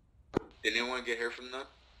 Did anyone get hurt from that?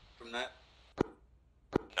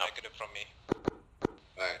 Negative from me.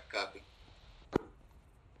 Alright, copy.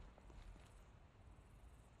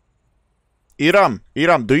 Iram,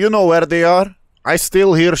 do you know where they are? I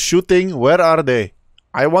still hear shooting. Where are they?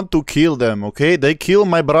 I want to kill them, okay? They kill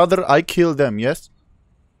my brother, I kill them, yes?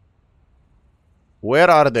 Where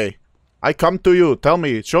are they? I come to you. Tell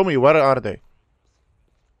me, show me, where are they?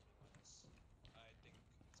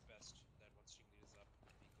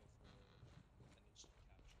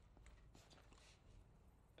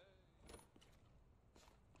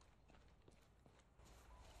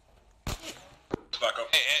 Back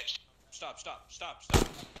up. Hey, Stop.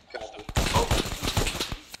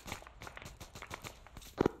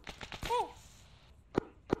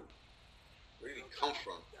 Where did he come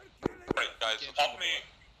from? Right, guys, help me.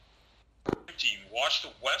 Team, watch the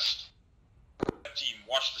west. Team,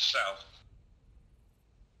 watch the south.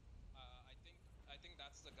 I think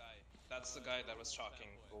that's the guy. That's the guy that was talking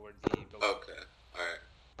over the building. Okay, alright.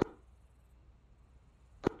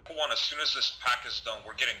 One, as soon as this pack is done,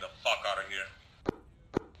 we're getting the fuck out of here.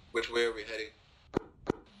 Which way are we heading?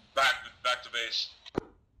 Back to base.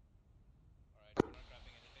 Alright, we're not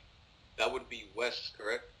grabbing anything. That would be west,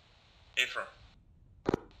 correct? Ephraim.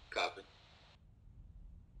 Copy.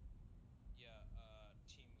 Yeah,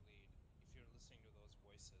 team lead, if you're listening to those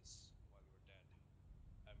voices while we were dead,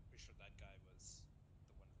 I'm pretty sure that guy was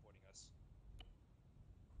the one reporting us.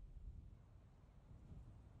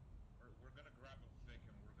 We're gonna grab a Vic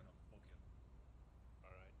and we're gonna book it.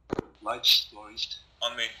 Alright. Lights or east.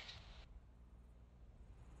 On me.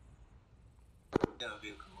 Yeah,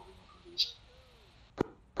 vehicle moving from east.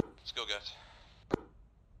 Let's go, guys.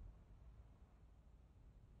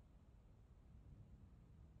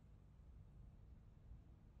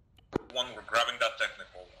 One, we're grabbing that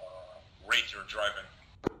technical. Rate, you're driving.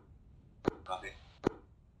 Copy.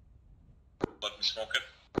 Let me smoke it.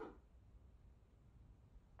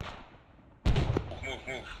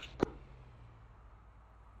 Move.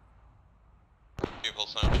 Vehicle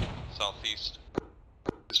sound. Southeast.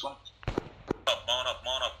 This one? Mount up.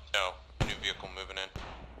 No. New vehicle moving in.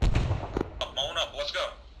 Mount up, let's go.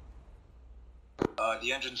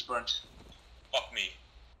 The engine's burnt. Fuck me.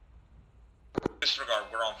 Disregard,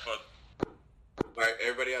 we're on foot. Alright,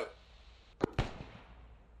 everybody out.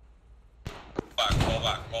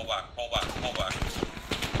 Fall back.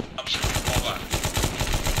 I'm shooting, fall back.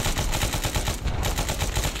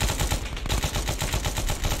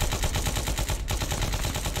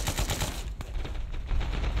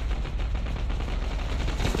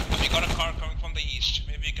 we got a car coming from the east.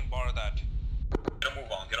 Maybe we can borrow that. Get a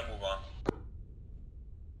move on.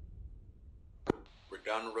 We're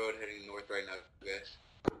down the road heading north right now, guys.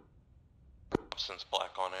 Since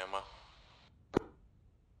black on ammo.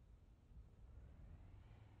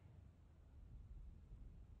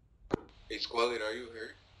 Hey, squad leader, are you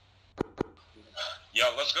hurt? Yeah,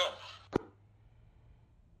 let's go.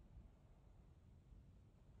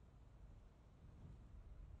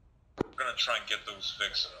 We're gonna try and get those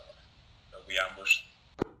Vics that we ambushed.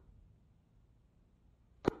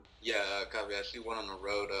 Yeah, copy. I see one on the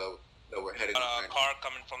road that we're heading Got a behind. car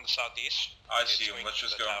coming from the southeast. I It's see him, going let's to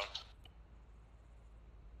just the go. town.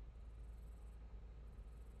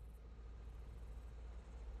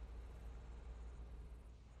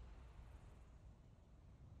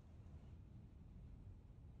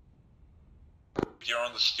 You're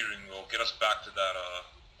on the steering wheel. Get us back to that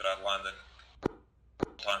landing.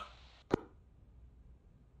 Time.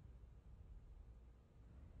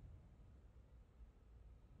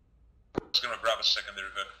 Just gonna grab a secondary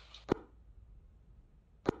Vic.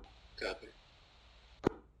 Copy.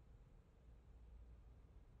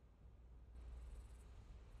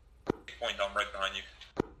 Point, I'm right behind you.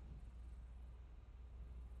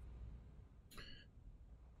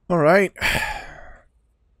 Alright.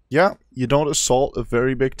 Yeah, you don't assault a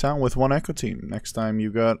very big town with one echo team. Next time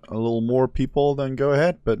you got a little more people, then go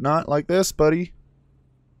ahead, but not like this, buddy.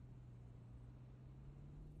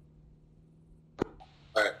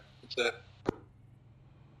 Alright, what's that?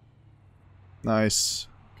 Nice.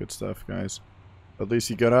 Good stuff, guys. At least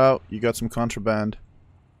you got out, you got some contraband.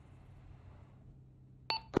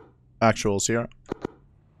 Actuals here.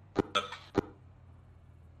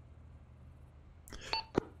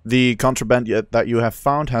 The contraband that you have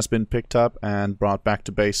found has been picked up and brought back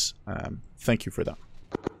to base. Thank you for that.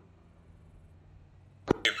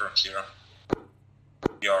 From Zero.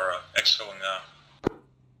 We are exfilling now.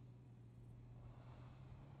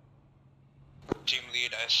 Team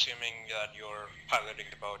lead, assuming that you're piloting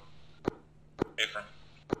the boat. Ephraim.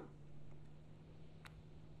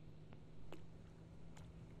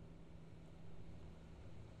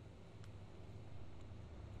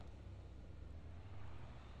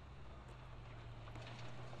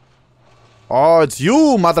 Oh, it's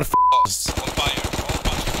you, motherfuckers! All fire, all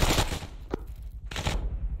fire.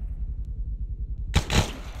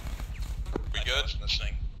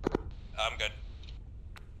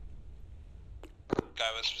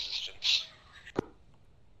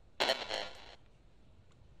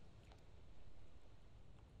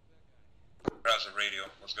 has a radio.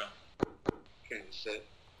 Let's go. Okay, set.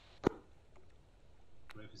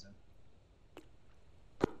 Grave is in.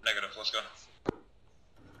 Negative, let's go.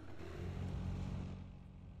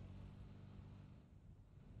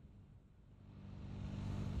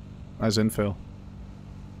 Nice infill.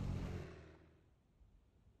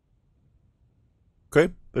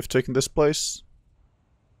 Okay, they've taken this place.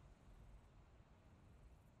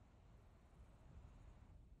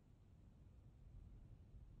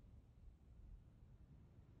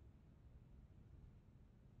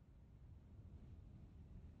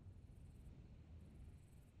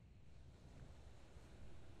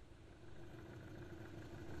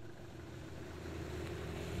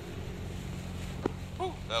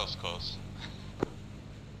 Whew, that was close.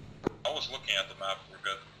 I was looking at the map, we're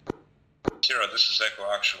good. Kira, this is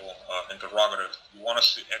Echo Actual, interrogative. You want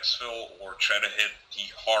us to exfil or try to hit the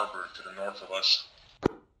harbor to the north of us?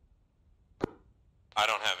 I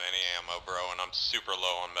don't have any ammo, bro, and I'm super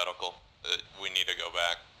low on medical. We need to go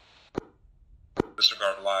back.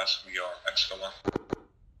 Disregard last, we are exfilling.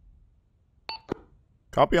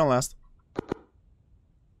 Copy on last.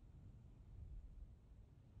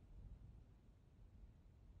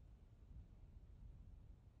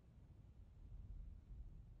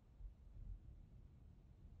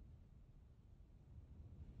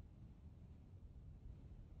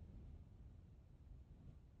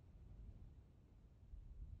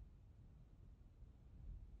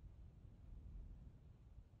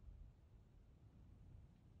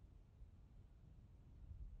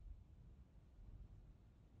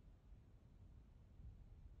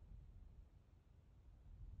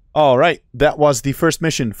 Alright, that was the first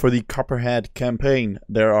mission for the Copperhead campaign.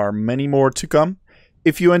 There are many more to come.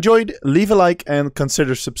 If you enjoyed, leave a like and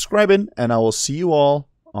consider subscribing, and I will see you all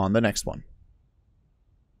on the next one.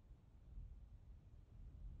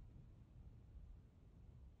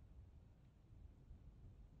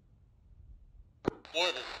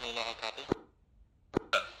 Yeah, this is Nina. Copy.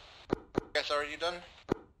 Guys, are you done?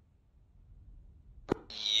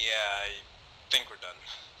 Yeah, I think we're done.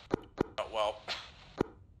 Oh, well.